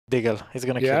Diggle. He's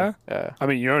gonna kill him. Yeah. I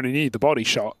mean, you only need the body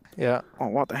shot. Yeah. Oh,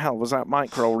 what the hell was that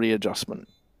micro readjustment?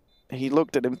 He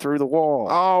looked at him through the wall.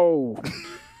 Oh.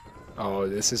 Oh,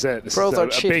 this is it. This Pros is are a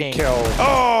cheating. big kill.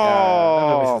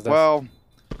 Oh, well.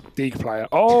 Deeg player.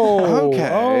 Oh.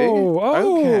 Okay.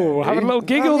 Oh. Having a little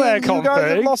giggle there, You guys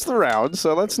have Config. lost the round,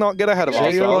 so let's not get ahead of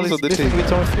Jake Paul ourselves. is Of the beefing team. with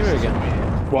Tommy Fury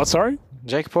again. What, sorry?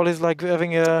 Jake Paul is like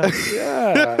having a...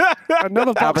 Yeah.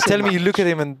 Another But boxing tell me match. you look at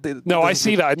him and... No, I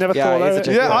see that. I never Yeah, thought he's of a it.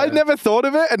 Jake Yeah, Paul. I never thought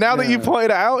of it, and now that you Yeah. point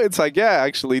it out, it's like, yeah,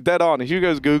 actually, dead on.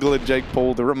 Hugo's Googling Jake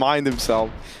Paul to remind himself.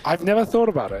 I've never thought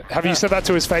about it. Have you said that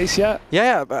to his face yet?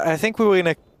 Yeah, but I think we were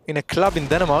in a club in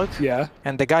Denmark. Yeah.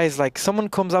 And the guy is like, someone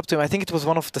comes up to him, I think it was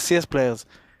one of the CS players,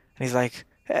 and he's like,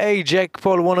 hey, Jake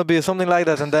Paul wannabe, or something like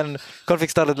that, and then Config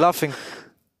started laughing.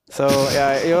 So,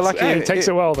 yeah, you're lucky. Hey, it takes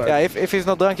it well, though. Yeah, if he's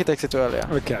not drunk, he takes it well, yeah.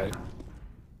 Okay.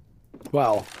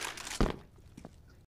 Well,